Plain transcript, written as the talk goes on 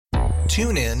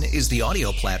TuneIn is the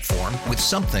audio platform with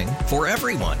something for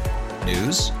everyone.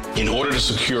 News. In order to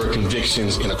secure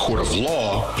convictions in a court of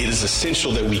law, it is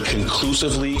essential that we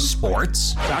conclusively.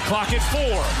 Sports. Shot clock at 4.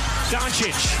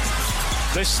 Doncic.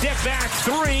 The step back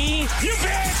 3. You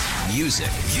bet. Music.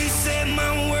 You set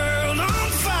my world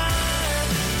on fire.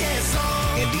 Yes,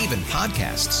 and even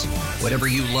podcasts. Whatever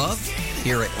you love,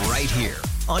 hear it right here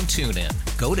on TuneIn.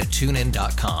 Go to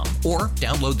TuneIn.com or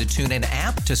download the TuneIn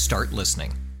app to start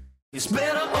listening. It's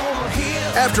better over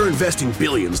here. After investing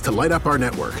billions to light up our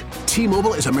network,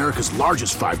 T-Mobile is America's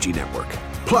largest 5G network.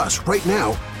 Plus, right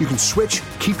now, you can switch,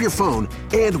 keep your phone,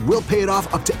 and we'll pay it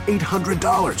off up to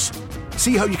 $800.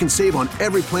 See how you can save on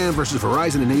every plan versus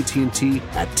Verizon and AT&T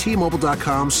at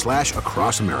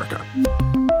T-Mobile.com/across America.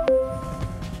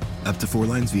 Up to 4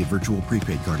 lines via virtual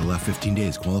prepaid card. Allow 15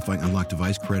 days. Qualifying unlocked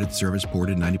device credit service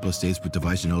ported 90+ states with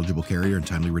device and eligible carrier and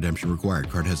timely redemption required.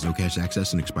 Card has no cash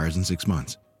access and expires in 6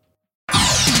 months.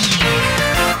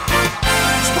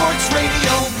 Sports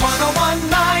Radio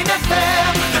 101.9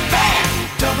 FM. The Fan.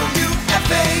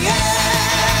 WFAN.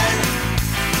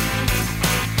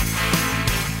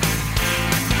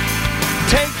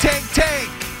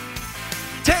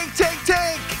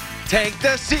 Tank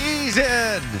the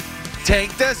season.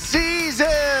 Tank the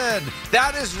season.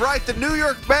 That is right. The New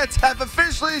York Mets have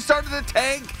officially started to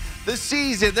tank the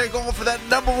season. They're going for that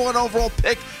number 1 overall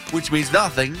pick, which means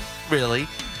nothing, really.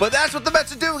 But that's what the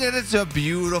Mets are doing, and it's a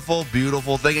beautiful,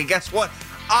 beautiful thing. And guess what?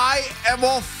 I am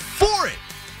all for it.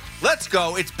 Let's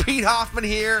go. It's Pete Hoffman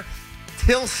here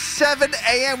till 7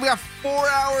 a.m. We have 4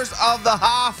 hours of the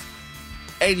Hoff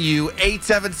and you.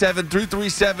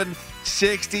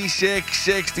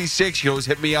 877-337-6666. You can always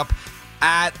hit me up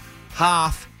at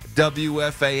Hoff,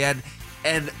 WFAN.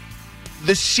 And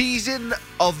the season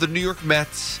of the New York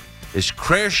Mets is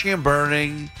crashing and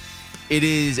burning. It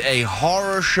is a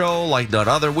horror show like none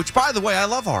other, which, by the way, I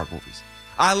love horror movies.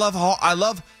 I love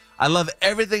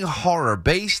everything horror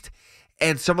based,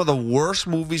 and some of the worst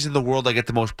movies in the world I get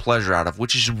the most pleasure out of,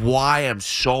 which is why I'm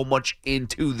so much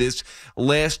into this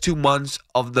last 2 months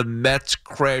of the Mets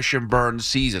crash and burn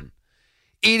season.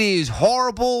 It is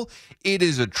horrible. It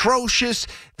is atrocious.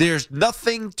 There's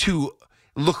nothing to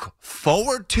look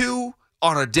forward to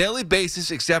on a daily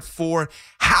basis except for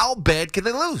how bad can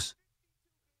they lose?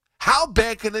 How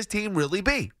bad can this team really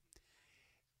be?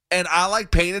 And I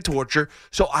like pain and torture,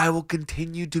 so I will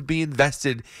continue to be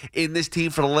invested in this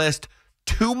team for the last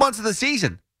 2 months of the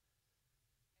season.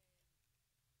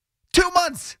 2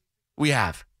 months we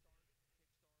have.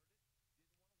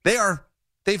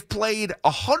 They've played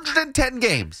 110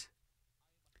 games.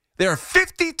 There are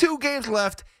 52 games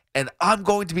left, and I'm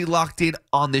going to be locked in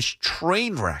on this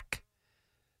train wreck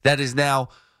that is now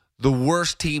the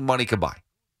worst team money can buy.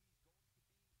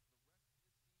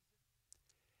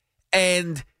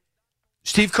 And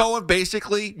Steve Cohen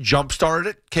basically jump-started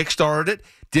it, kick-started it,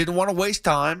 didn't want to waste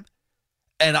time,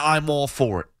 and I'm all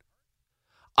for it.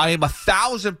 I am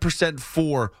 1,000%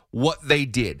 for what they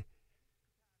did.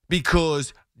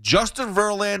 Because Justin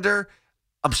Verlander,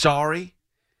 I'm sorry,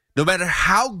 no matter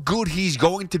how good he's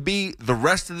going to be the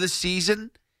rest of the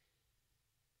season,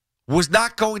 was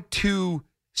not going to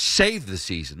save the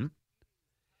season.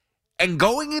 And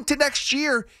going into next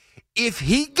year, if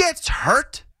he gets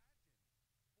hurt,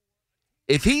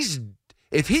 if he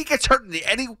gets hurt in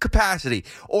any capacity,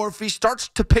 or if he starts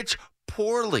to pitch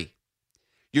poorly,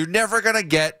 you're never going to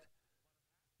get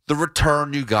the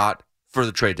return you got for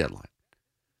the trade deadline.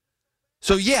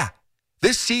 So, yeah,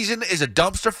 this season is a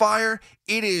dumpster fire.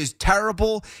 It is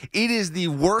terrible. It is the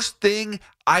worst thing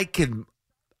I can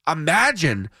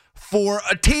imagine for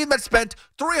a team that spent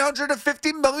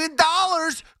 $350 million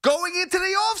going into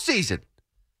the offseason.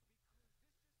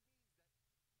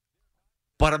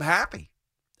 But I'm happy.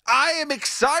 I am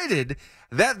excited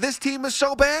that this team is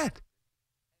so bad.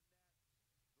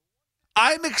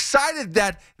 I'm excited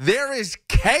that there is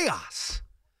chaos.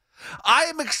 I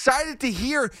am excited to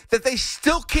hear that they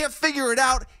still can't figure it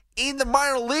out in the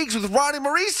minor leagues with Ronnie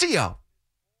Mauricio.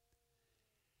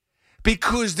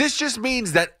 Because this just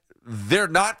means that they're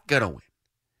not going to win.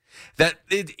 That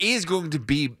it is going to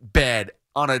be bad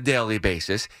on a daily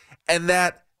basis. And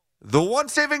that the one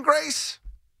saving grace,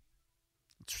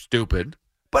 it's stupid,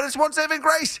 but it's one saving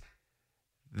grace.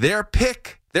 Their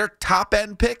pick, their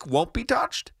top-end pick won't be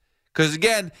touched. Because,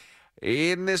 again,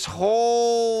 in this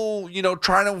whole,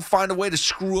 trying to find a way to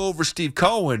screw over Steve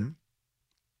Cohen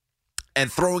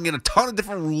and throwing in a ton of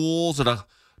different rules and a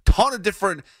ton of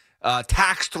different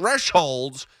tax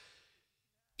thresholds,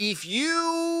 if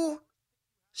you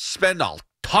spend a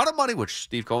ton of money, which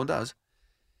Steve Cohen does,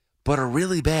 but are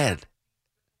really bad,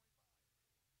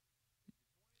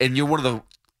 and you're one of the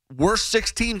worst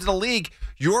 6 teams in the league,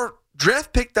 your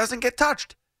draft pick doesn't get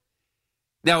touched.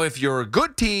 Now, if you're a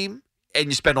good team and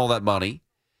you spend all that money,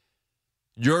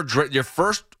 your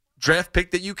first draft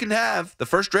pick that you can have, the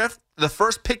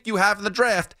first pick you have in the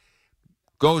draft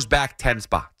goes back 10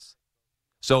 spots.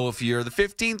 So if you're the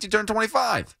 15th, you turn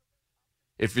 25.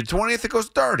 If you're 20th, it goes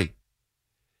 30.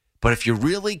 But if you're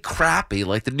really crappy,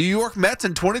 like the New York Mets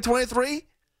in 2023,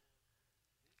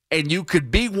 and you could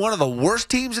be one of the worst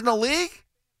teams in the league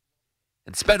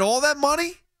and spend all that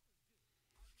money,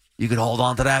 you could hold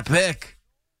on to that pick.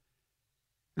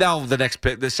 Now the next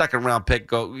pick, the second round pick,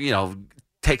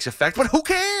 takes effect, but who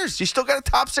cares? You still got a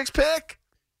top 6 pick.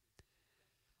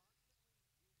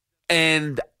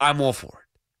 And I'm all for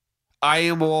it. I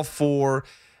am all for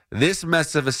this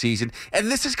mess of a season. And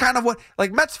this is kind of what,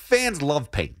 like, Mets fans love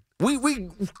pain. We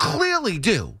clearly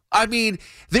do. I mean,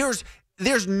 there's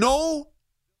no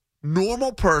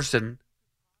normal person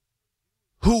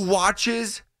who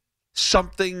watches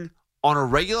something on a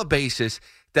regular basis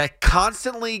that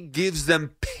constantly gives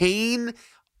them pain,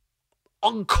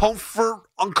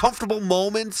 uncomfortable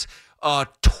moments,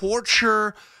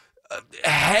 torture,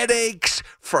 headaches,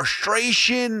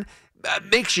 frustration,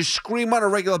 makes you scream on a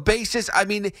regular basis. I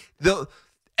mean,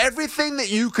 everything that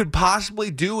you could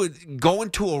possibly do, go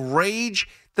into a rage,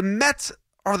 the Mets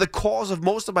are the cause of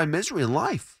most of my misery in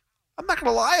life. I'm not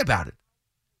going to lie about it.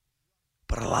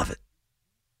 But I love it.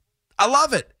 I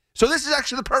love it. So this is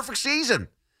actually the perfect season.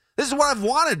 This is what I've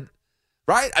wanted,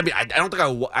 right? I mean, I don't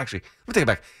think actually, let me take it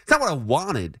back. It's not what I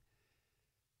wanted,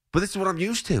 but this is what I'm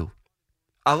used to.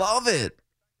 I love it.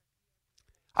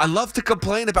 I love to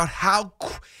complain about how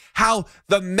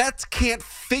the Mets can't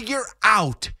figure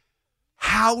out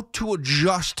how to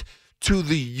adjust to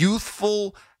the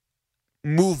youthful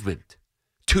movement,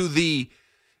 to the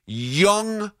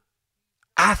young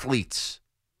athletes.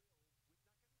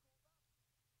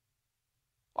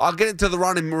 I'll get into the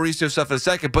Ronnie Mauricio stuff in a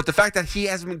second, but the fact that he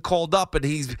hasn't been called up and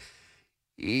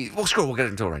well, screw it, we'll get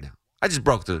into it right now. I just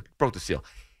broke the seal.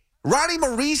 Ronnie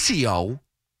Mauricio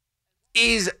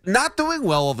is not doing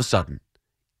well all of a sudden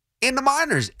in the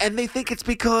minors, and they think it's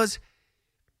because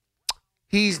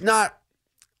he's not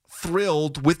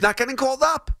thrilled with not getting called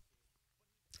up.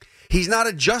 He's not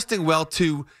adjusting well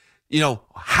to,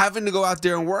 having to go out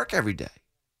there and work every day.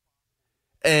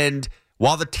 And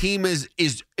while the team is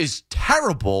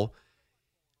terrible,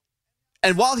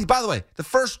 and while by the way, the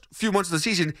first few months of the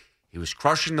season, he was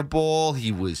crushing the ball.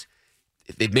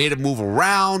 They made him move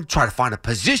around, try to find a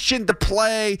position to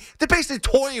play. They're basically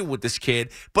toying with this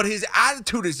kid, but his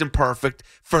attitude isn't perfect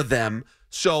for them.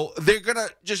 So they're going to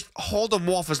just hold him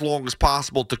off as long as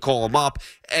possible to call him up.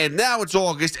 And now it's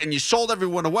August, and you sold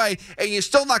everyone away, and you're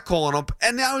still not calling him.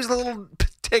 And now he's a little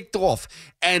ticked off.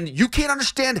 And you can't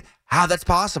understand how that's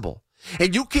possible.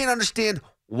 And you can't understand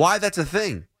why that's a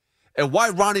thing. And why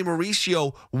Ronnie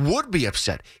Mauricio would be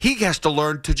upset. He has to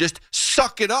learn to just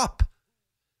suck it up.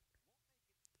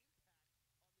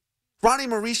 Ronnie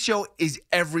Mauricio is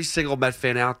every single Met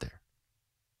fan out there.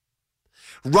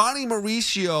 Ronnie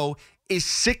Mauricio is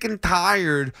sick and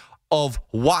tired of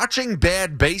watching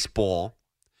bad baseball,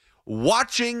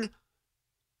 watching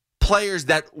players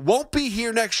that won't be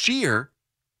here next year,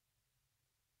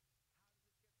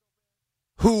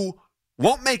 who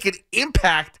won't make an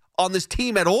impact on this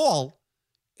team at all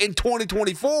in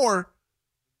 2024.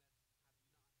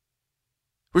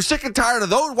 We're sick and tired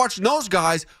of watching those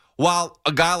guys while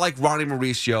a guy like Ronnie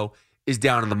Mauricio is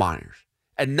down in the minors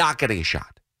and not getting a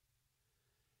shot.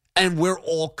 And we're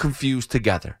all confused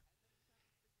together.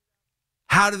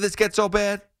 How did this get so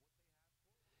bad?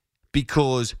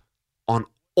 Because on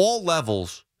all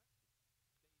levels,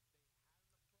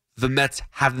 the Mets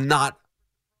have not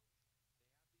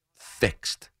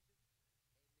fixed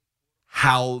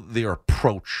how they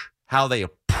approach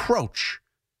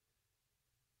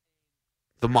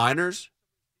the minors,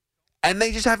 and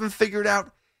they just haven't figured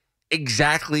out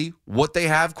exactly what they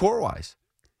have core-wise,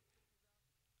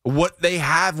 what they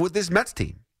have with this Mets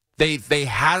team. They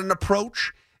had an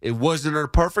approach. It wasn't a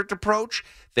perfect approach.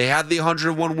 They had the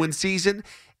 101-win season,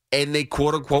 and they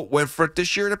quote-unquote went for it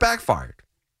this year, and it backfired.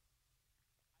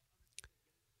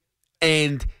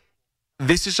 And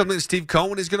this is something that Steve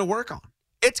Cohen is going to work on.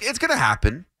 It's going to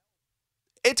happen.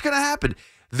 It's going to happen.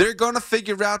 They're going to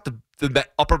figure out the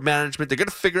upper management. They're going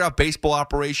to figure out baseball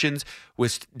operations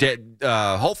with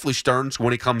hopefully Stearns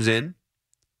when he comes in.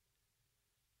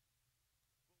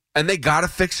 And they got to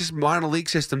fix this minor league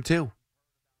system too.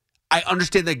 I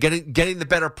understand that getting the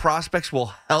better prospects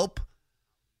will help.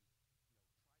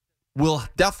 Will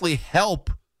definitely help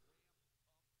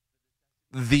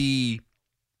the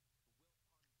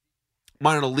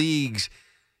minor leagues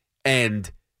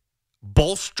and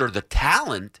bolster the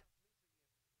talent.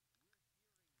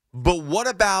 But what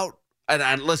about,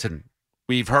 and listen,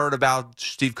 we've heard about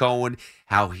Steve Cohen,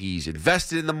 how he's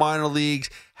invested in the minor leagues,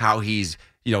 how he's,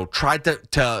 tried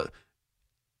to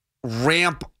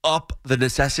ramp up the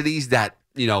necessities that,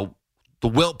 the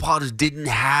Wilpons didn't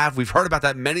have. We've heard about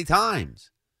that many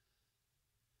times.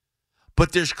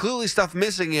 But there's clearly stuff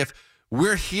missing if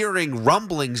we're hearing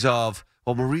rumblings of,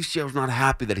 well, Mauricio's not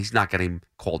happy that he's not getting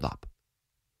called up.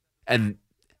 And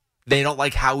they don't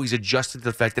like how he's adjusted to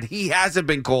the fact that he hasn't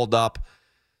been called up.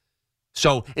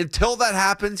 So until that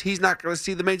happens, he's not going to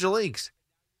see the major leagues.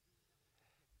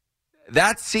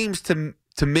 That seems to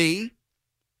me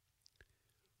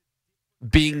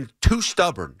being too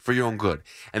stubborn for your own good.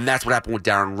 And that's what happened with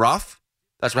Darren Ruff.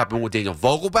 That's what happened with Daniel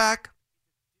Vogelback.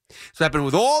 That's what happened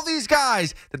with all these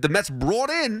guys that the Mets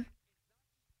brought in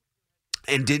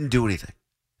and didn't do anything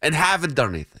and haven't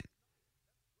done anything.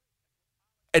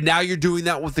 And now you're doing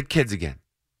that with the kids again.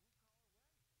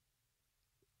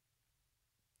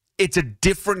 It's a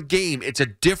different game. It's a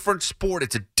different sport.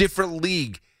 It's a different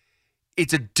league.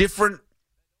 It's a different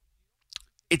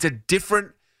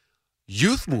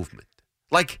youth movement.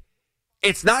 Like,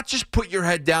 it's not just put your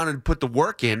head down and put the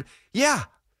work in. Yeah,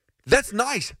 that's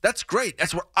nice. That's great.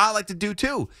 That's what I like to do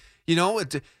too.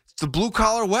 It's the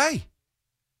blue-collar way.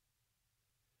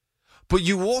 But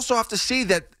you also have to see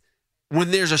that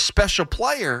when there's a special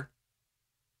player,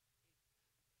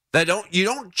 you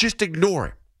don't just ignore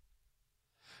him.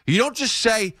 You don't just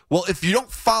say, well, if you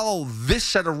don't follow this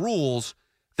set of rules,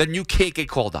 then you can't get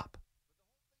called up.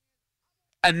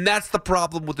 And that's the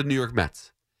problem with the New York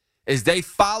Mets, is they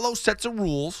follow sets of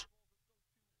rules,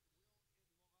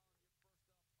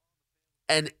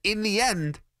 and in the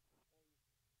end,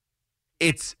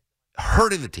 it's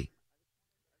hurting the team.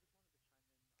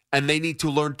 And they need to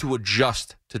learn to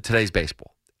adjust to today's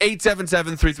baseball.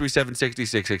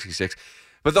 877-337-6666.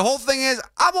 But the whole thing is,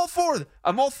 I'm all for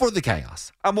the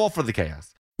chaos. I'm all for the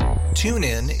chaos.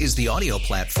 TuneIn is the audio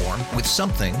platform with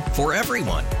something for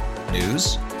everyone.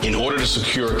 News. In order to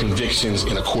secure convictions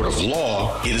in a court of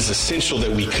law, it is essential that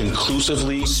we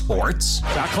conclusively. Sports.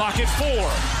 Shot clock at 4.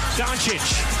 Doncic.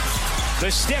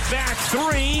 The step back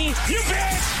 3. You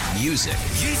bet. Music.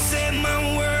 You set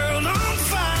my world on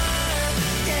fire.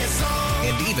 Yes,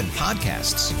 and even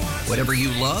podcasts. Whatever you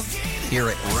love, hear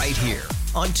it right here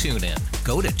on TuneIn.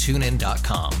 Go to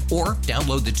TuneIn.com or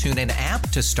download the TuneIn app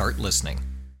to start listening.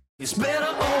 It's better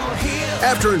over here.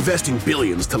 After investing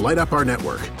billions to light up our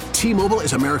network, T-Mobile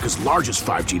is America's largest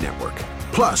 5G network.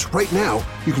 Plus, right now,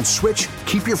 you can switch,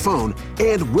 keep your phone,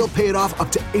 and we'll pay it off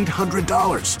up to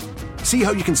 $800. See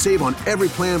how you can save on every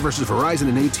plan versus Verizon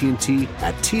and AT&T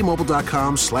at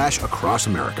T-Mobile.com/across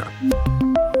America.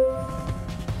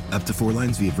 Up to 4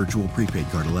 lines via virtual prepaid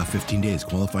card. Allow 15 days.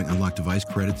 Qualifying unlocked device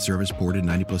credit service ported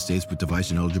 90-plus days with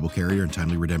device and eligible carrier and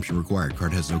timely redemption required.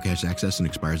 Card has no cash access and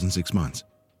expires in 6 months.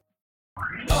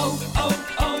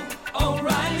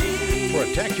 O'Reilly.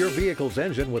 Protect your vehicle's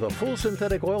engine with a full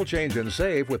synthetic oil change and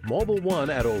save with Mobile One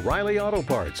at O'Reilly Auto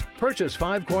Parts. Purchase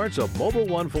 5 quarts of Mobile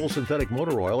One full synthetic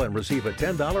motor oil and receive a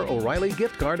 $10 O'Reilly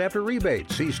gift card after rebate.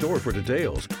 See store for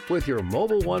details. With your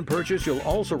Mobile One purchase, you'll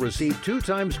also receive 2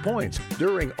 times points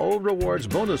during O Rewards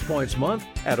Bonus Points Month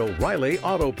at O'Reilly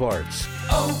Auto Parts.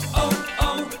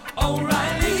 O'Reilly.